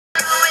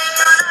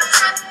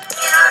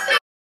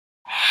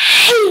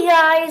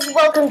guys,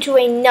 welcome to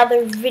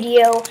another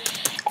video,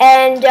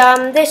 and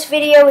this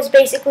video is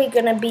basically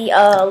going to be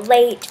a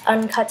late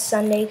Uncut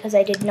Sunday because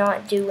I did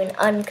not do an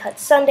Uncut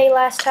Sunday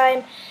last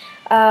time.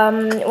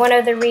 One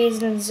of the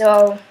reasons,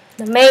 the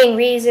main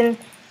reason,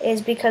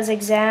 is because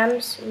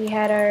exams. We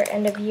had our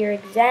end of year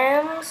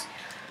exams,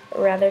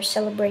 or rather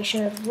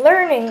celebration of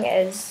learning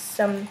as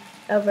some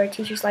of our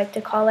teachers like to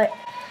call it,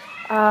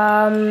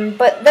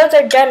 but those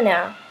are done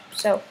now,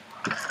 so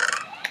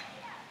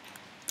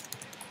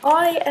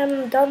I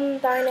am done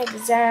thine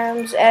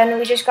exams, and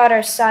we just got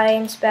our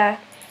science back,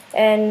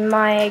 and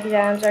my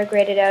exams are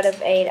graded out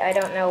of 8. I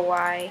don't know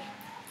why,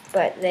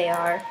 but they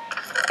are.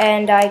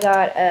 And I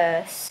got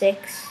a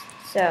 6,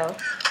 so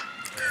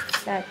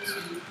that's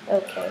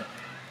okay.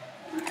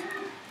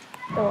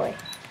 Go away.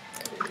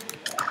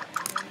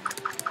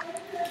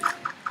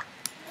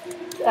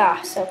 Ah,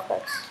 so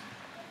close.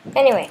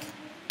 Anyway,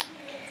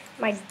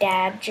 my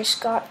dad just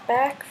got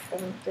back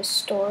from the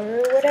store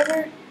or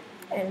whatever.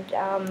 And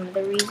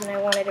the reason I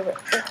wanted to...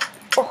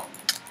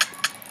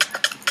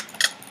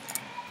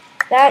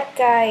 That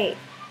guy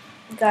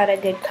got a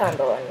good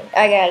combo on me,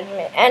 I gotta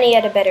admit. And he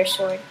had a better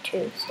sword,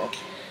 too, so...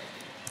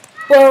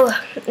 Well,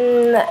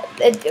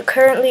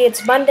 currently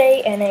it's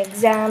Monday, and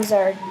exams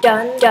are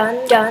done,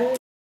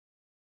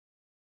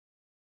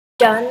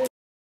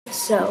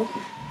 so...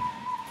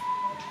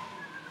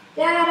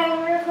 Dad,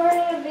 I'm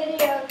recording a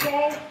video,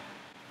 okay?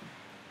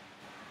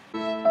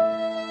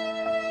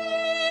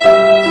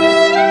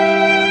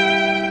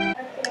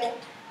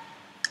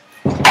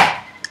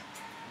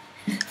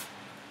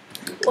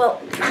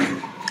 Well,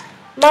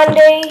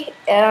 Monday,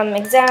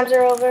 exams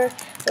are over.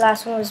 The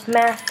last one was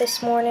math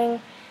this morning,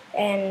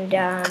 and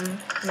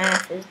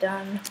math is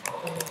done.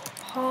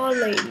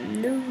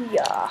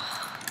 Hallelujah.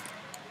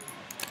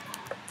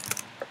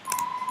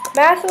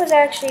 Math was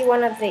actually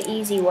one of the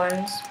easy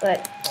ones,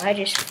 but I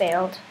just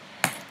failed.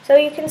 So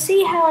you can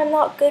see how I'm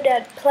not good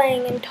at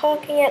playing and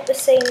talking at the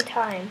same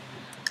time.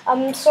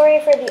 I'm sorry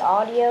for the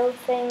audio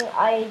thing.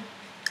 I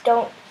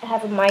don't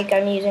have a mic.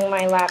 I'm using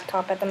my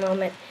laptop at the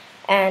moment.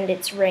 And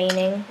it's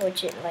raining,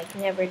 which it like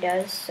never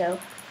does, so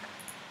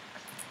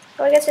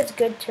I guess it's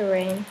good to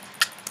rain.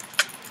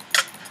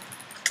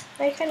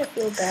 I kind of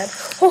feel bad.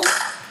 Oh!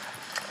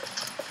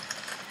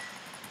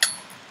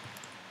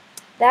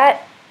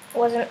 That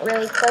wasn't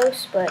really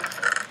close, but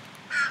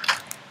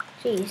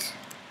jeez.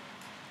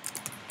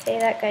 Okay,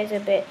 that guy's a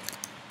bit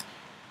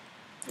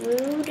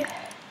rude.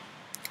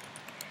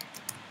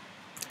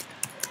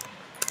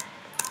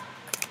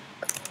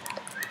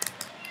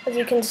 As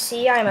you can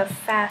see, I'm a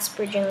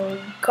fast-bridging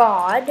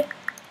god.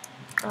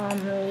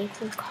 You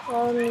can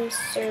call me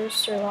Sir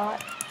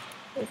Sirlot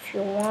if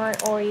you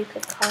want, or you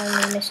could call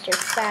me Mr.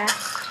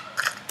 Fast,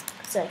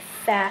 because I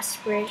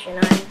fast-bridge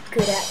and I'm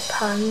good at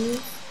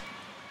puns.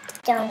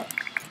 Don't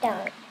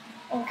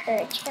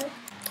encourage him.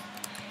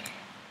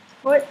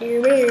 What do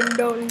you mean,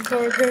 don't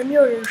encourage him?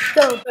 You're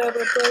yourself,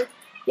 everybody.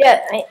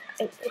 Yeah,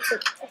 it's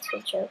a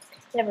joke.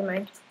 Never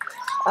mind.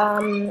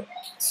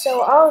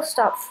 So I'll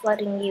stop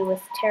flooding you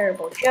with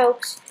terrible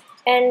jokes,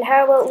 and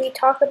how about we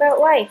talk about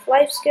life?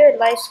 Life's good,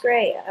 life's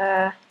great.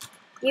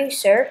 You,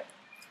 sir,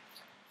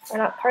 are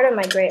not part of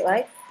my great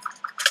life,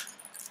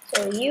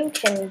 so you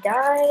can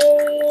die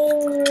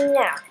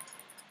now.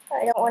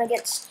 I don't want to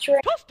get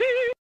straight.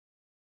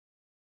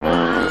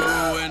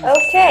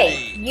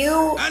 Okay,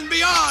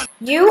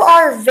 you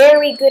are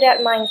very good at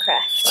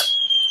Minecraft.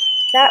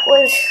 That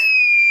was...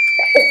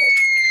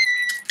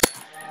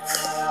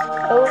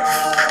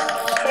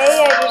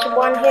 Okay, I just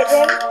one-hit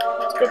him.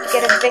 It's good to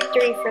get a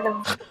victory for the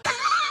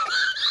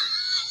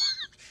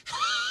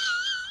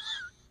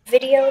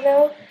video,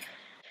 though.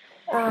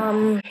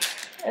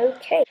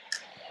 Okay.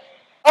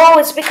 Oh,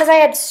 it's because I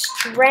had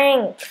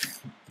strength.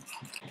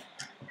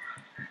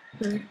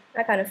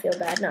 I kind of feel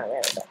bad, not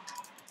really, but...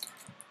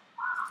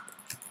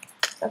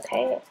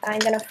 Okay, I'm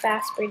gonna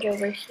fast bridge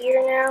over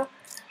here now.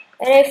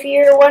 And if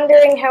you're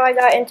wondering how I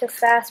got into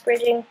fast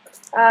bridging,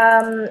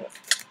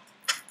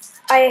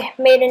 I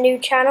made a new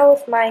channel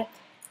with my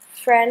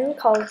friend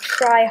called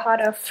Try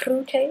Hada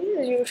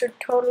Frutes. You should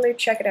totally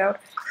check it out.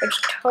 It's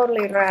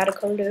totally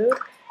radical, dude.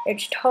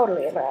 It's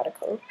totally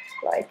radical.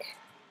 Like,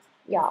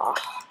 yeah.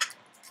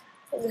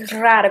 It's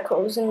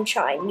radicals in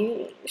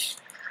Chinese.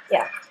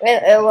 Yeah.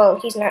 Well,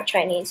 he's not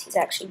Chinese. He's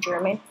actually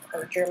German.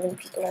 And German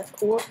people are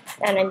cool.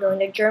 And I'm going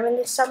to Germany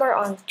this summer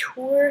on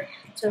tour.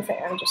 So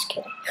I'm just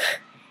kidding.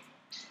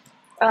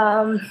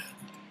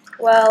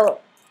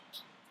 Well,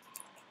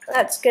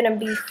 that's gonna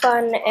be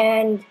fun,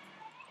 and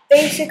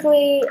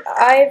basically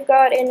I've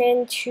gotten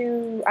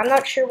into, I'm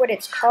not sure what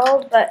it's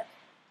called, but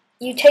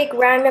you take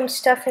random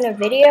stuff in a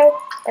video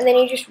and then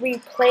you just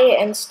replay it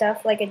and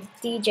stuff like a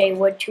DJ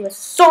would to a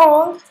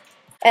song,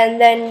 and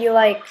then you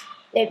like,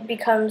 it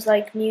becomes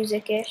like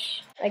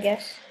music-ish, I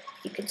guess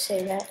you could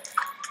say that.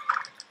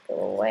 Go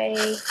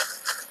away.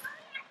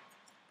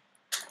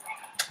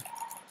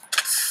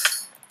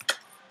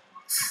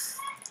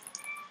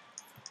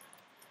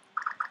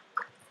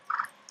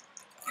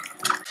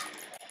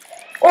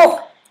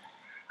 Oh!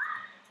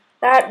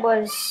 That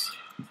was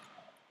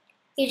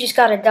He just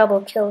got a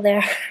double kill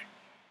there.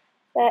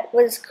 That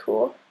was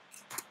cool.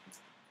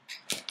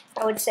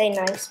 I would say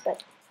nice,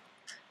 but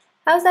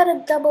how's that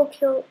a double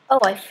kill? Oh,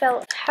 I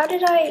fell. How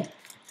did I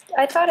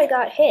thought I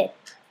got hit.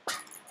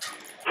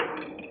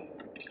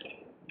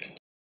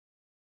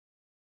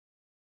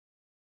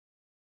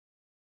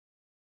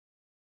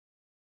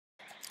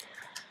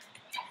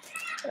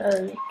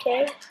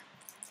 Okay.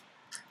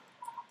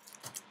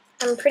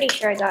 I'm pretty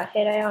sure I got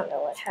hit. I don't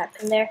know what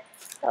happened there.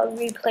 I'll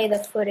replay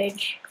the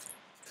footage.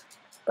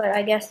 But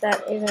I guess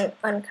that isn't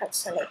Uncut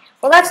Sunday.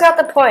 Well, that's not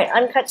the point.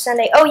 Uncut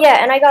Sunday. Oh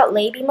yeah, and I got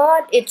Laby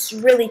mod. It's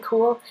really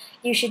cool.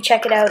 You should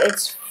check it out.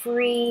 It's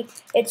free.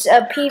 It's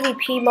a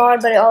PvP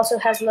mod, but it also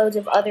has loads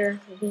of other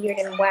weird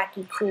and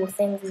wacky cool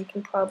things you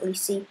can probably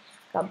see.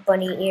 Got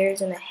bunny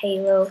ears and a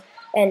halo.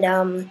 And,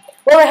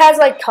 well, it has,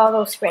 like,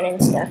 toggle sprint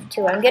and stuff,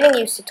 too. I'm getting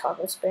used to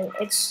toggle sprint.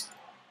 It's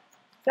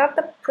not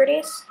the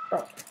prettiest,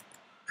 but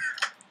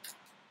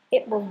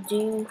it will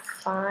do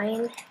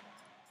fine.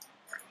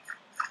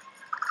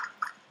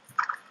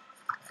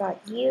 Got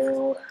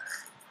you.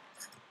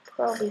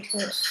 Probably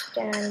shouldn't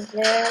stand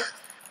there.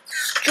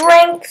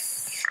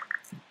 Strength.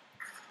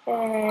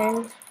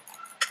 And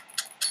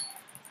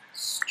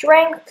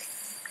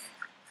strength.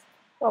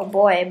 Oh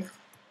boy,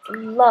 I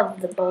love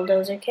the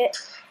bulldozer kit.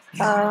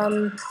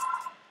 Get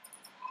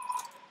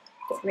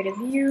rid of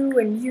you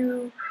and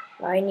you.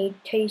 I need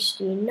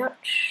tasty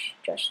nuts.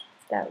 Just,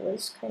 that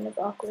was kind of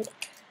awkward.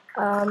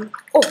 Oh!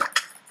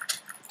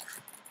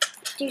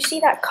 Do you see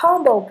that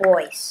combo,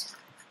 boys?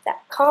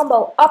 That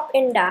combo up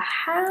in the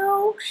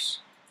house.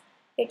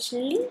 It's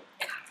elite.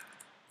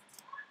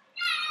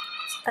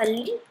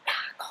 Elite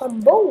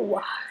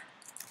combo.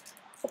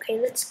 Okay,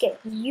 let's get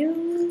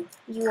you.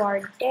 You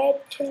are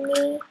dead to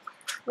me.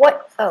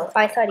 What? Oh,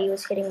 I thought he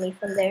was hitting me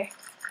from there.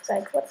 It's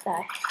like, what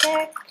the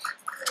heck?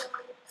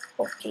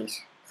 Oh, jeez.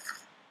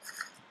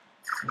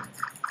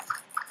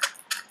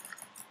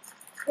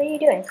 What are you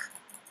doing?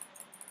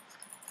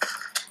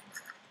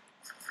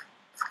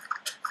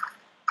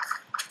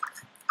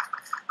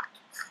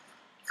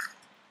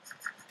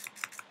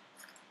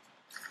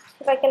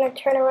 Is I gonna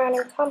turn around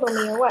and combo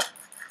me or what?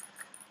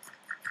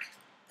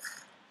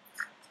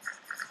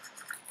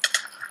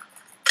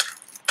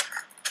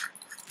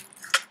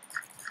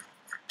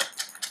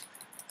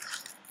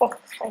 Oh,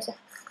 scheiße.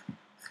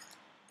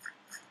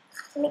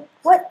 I mean,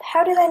 what?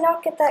 How did I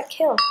not get that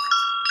kill?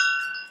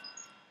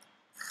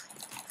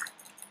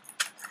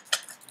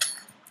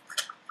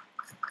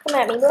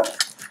 Come at me, bro.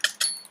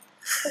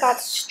 I got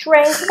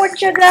strength. What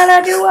you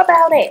gonna do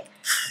about it?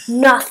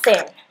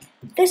 Nothing.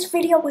 This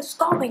video was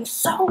going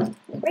so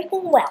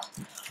freaking well.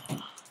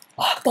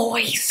 Oh,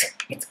 boys,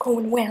 it's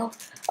going well.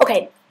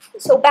 Okay,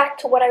 so back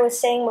to what I was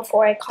saying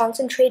before I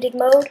concentrated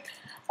mode.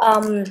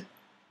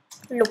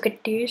 Look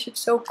at this, it's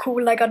so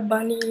cool. I got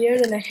bunny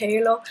ears and a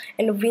halo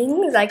and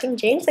wings. I can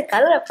change the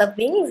color of the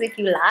wings if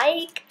you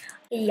like.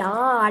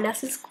 Yeah,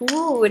 das ist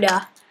good.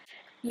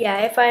 Yeah,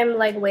 if I'm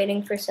like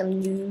waiting for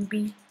some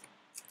newbie,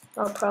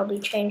 I'll probably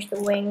change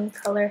the wing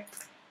color.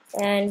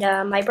 And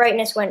my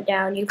brightness went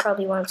down. You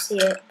probably won't see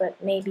it, but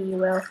maybe you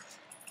will.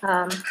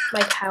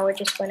 My power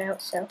just went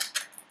out, so.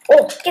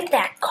 Oh, get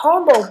that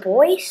combo,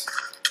 boys.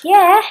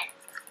 Yeah.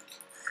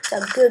 It's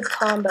a good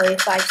combo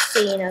if I've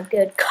seen a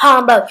good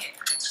combo.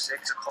 It's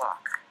 6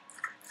 o'clock.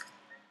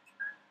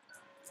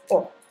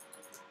 Oh.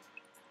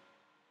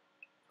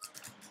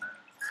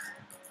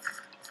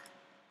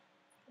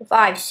 If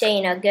I've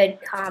seen a good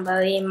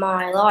combo in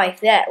my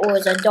life, that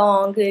was a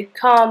darn good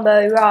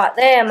combo right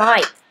there,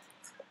 mate.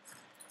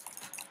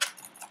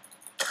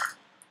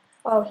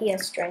 Oh, he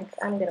has strength.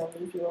 I'm gonna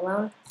leave you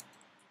alone.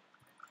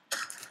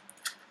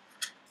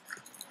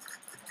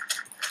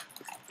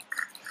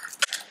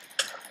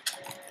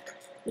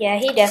 Yeah,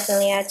 he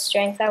definitely had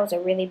strength. That was a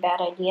really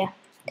bad idea.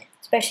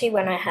 Especially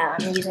when I'm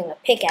using a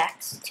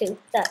pickaxe, too.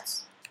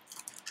 That's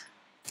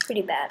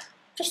pretty bad.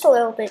 Just a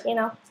little bit, you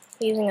know.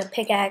 Using a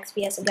pickaxe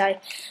vs a guy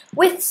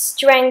with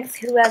strength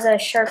who has a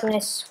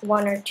sharpness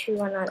 1 or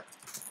 2. I don't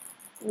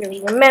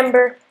really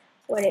remember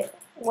what it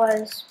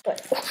was,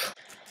 but...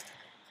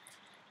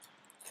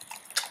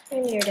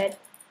 And you're dead.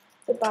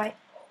 Goodbye.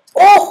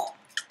 Oh!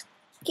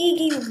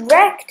 Gigi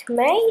wrecked,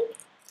 mate!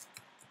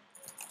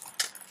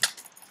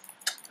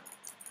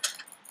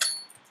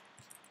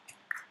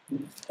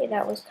 Okay,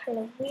 that was kind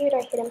of weird.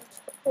 I hit him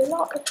a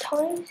lot of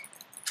times.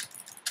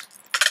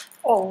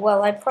 Oh,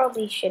 well, I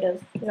probably should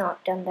have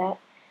not done that.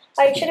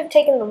 I should have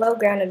taken the low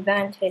ground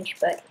advantage,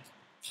 but...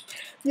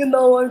 You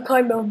know, I'm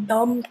kind of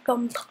dumb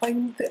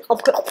sometimes.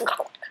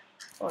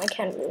 Well, I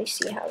can't really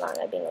see how long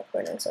I've been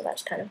recording, so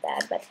that's kind of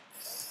bad, but...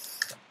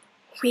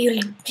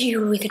 We'll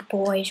deal with it,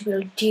 boys.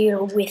 We'll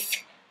deal with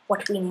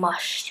what we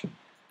must.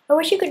 I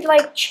wish you could,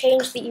 like,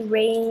 change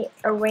the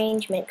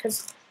arrangement,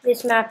 because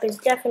this map is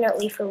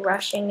definitely for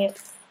rushing,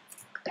 if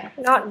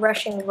not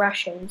rushing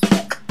Russians,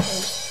 but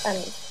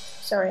I'm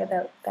sorry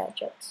about bad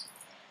jokes.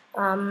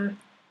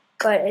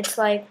 But it's,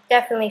 like,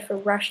 definitely for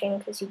rushing,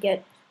 because you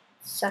get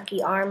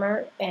sucky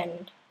armor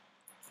and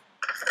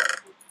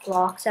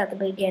blocks at the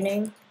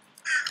beginning.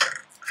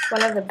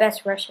 One of the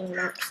best Russian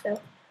maps,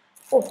 though.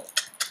 Oh.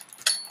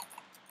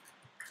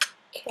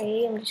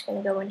 Okay, I'm just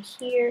gonna go in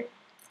here.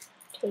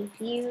 Take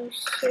you,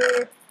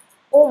 sir.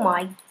 Oh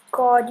my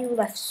god, you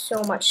left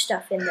so much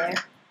stuff in there.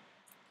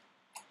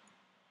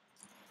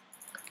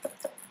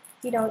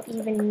 You don't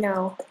even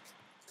know.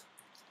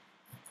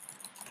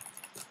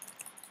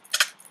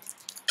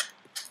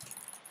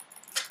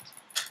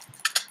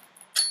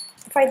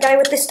 If I die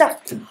with this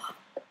stuff,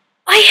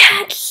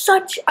 I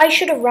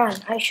should have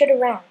ran. I should have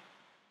ran.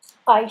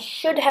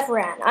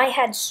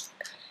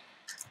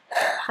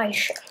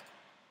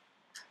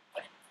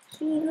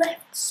 He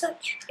left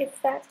such,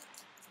 if that.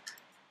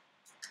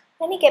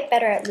 Let me get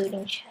better at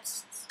looting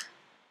chests.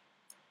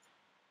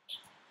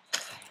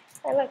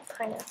 I like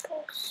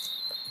pineapples.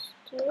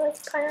 Do you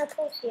like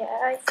pineapples? Yeah,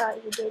 I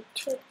thought you did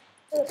too.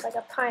 You look like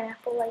a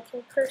pineapple, like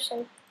in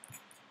person.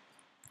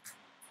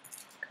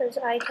 Because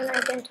I can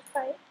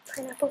identify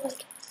pineapple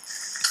like.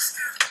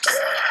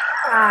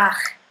 Ah.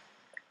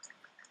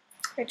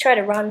 I tried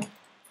to run,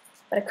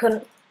 but I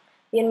couldn't.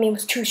 The enemy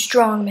was too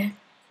strong, man.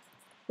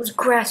 He was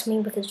grasping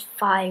me with his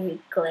fiery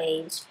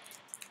glaze.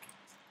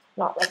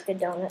 Not like the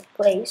donut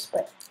glaze,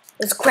 but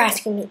it was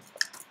grasping me.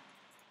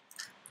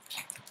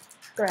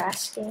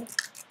 Grasping.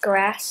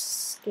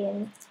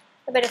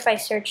 I bet if I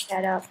searched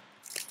that up,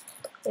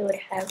 it would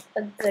have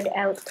a good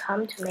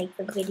outcome to make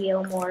the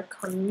video more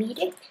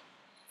comedic.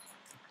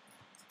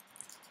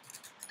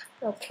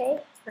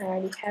 Okay, I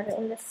already have it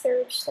in the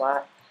third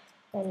slot,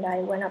 and I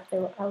went up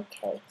there.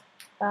 Okay,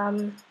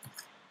 I'm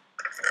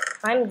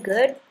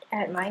good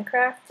at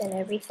Minecraft and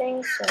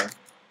everything, so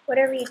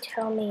whatever you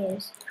tell me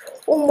is.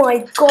 Oh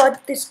my god,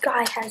 this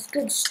guy has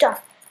good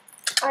stuff.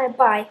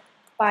 Bye.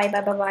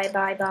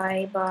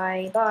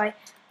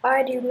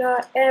 I do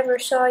not ever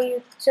saw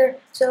you, sir,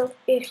 so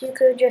if you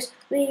could just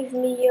leave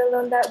me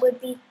alone, that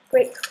would be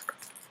great.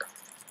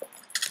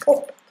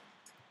 Oh,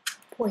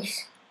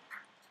 boys.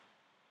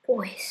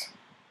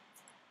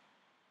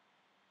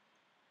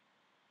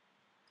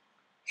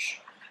 Shh,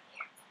 I'm not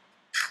here.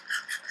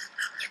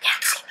 You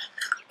can't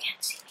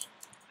see me.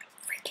 I'm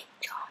freaking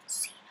John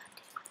Cena,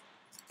 dude.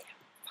 They're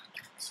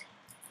fucking insane.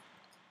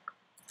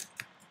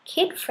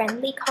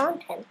 Kid-friendly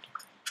content.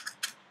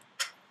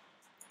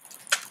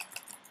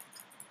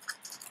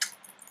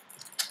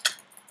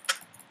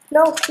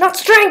 No, not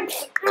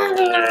strength!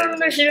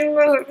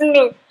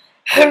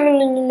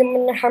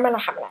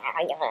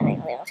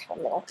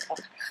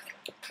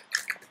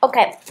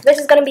 Okay, this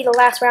is gonna be the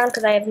last round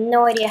because I have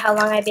no idea how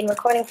long I've been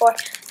recording for,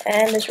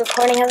 and this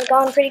recording has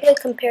gone pretty good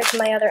compared to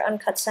my other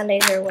Uncut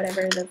Sundays or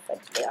whatever the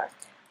fuck they are.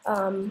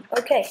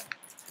 Okay.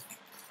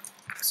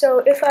 So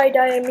if I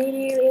die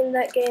immediately in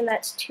that game,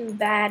 that's too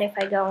bad. If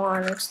I go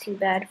on, it's too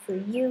bad for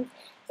you.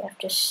 You have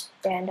to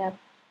stand up,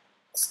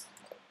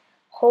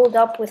 hold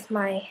up with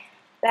my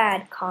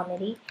bad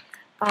comedy.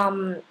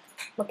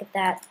 Look at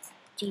that.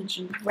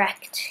 GG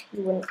wrecked.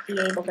 You wouldn't be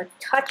able to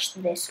touch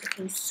this if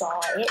you saw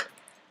it.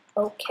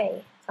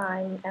 Okay,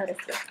 I'm out of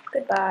here.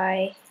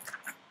 Goodbye.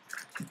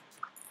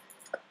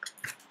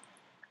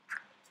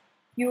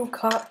 You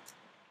can't.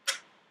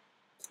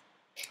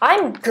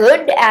 I'm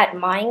good at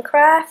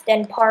Minecraft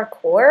and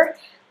parkour.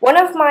 One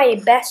of my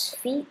best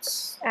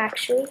feats,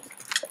 actually.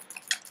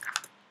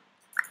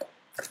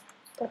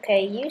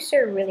 Okay, you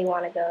sir really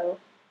want to go.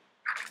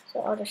 So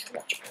I'll just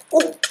let you.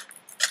 Oh!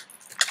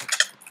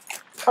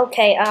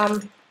 Okay,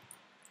 I'm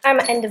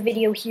gonna end the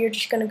video here.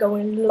 Just gonna go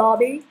in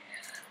lobby.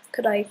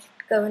 Could I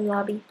go in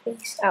lobby,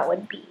 please? That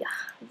would be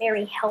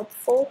very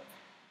helpful.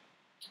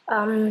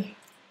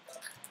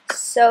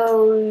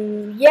 So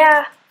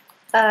yeah,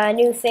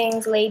 new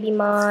things, Lady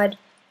Mod,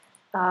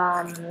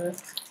 and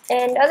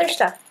other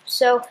stuff.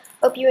 So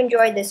hope you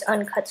enjoyed this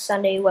Uncut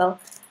Sunday. Well,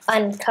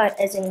 uncut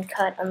as in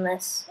cut,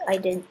 unless I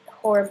did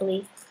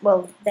horribly.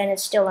 Well, then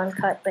it's still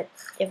uncut, but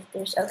if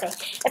there's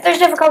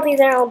difficulties,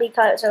 then it will be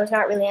cut, so it's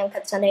not really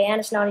Uncut Sunday, and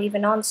it's not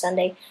even on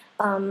Sunday.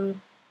 Bye.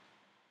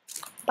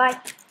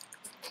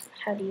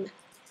 How do you,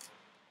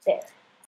 there.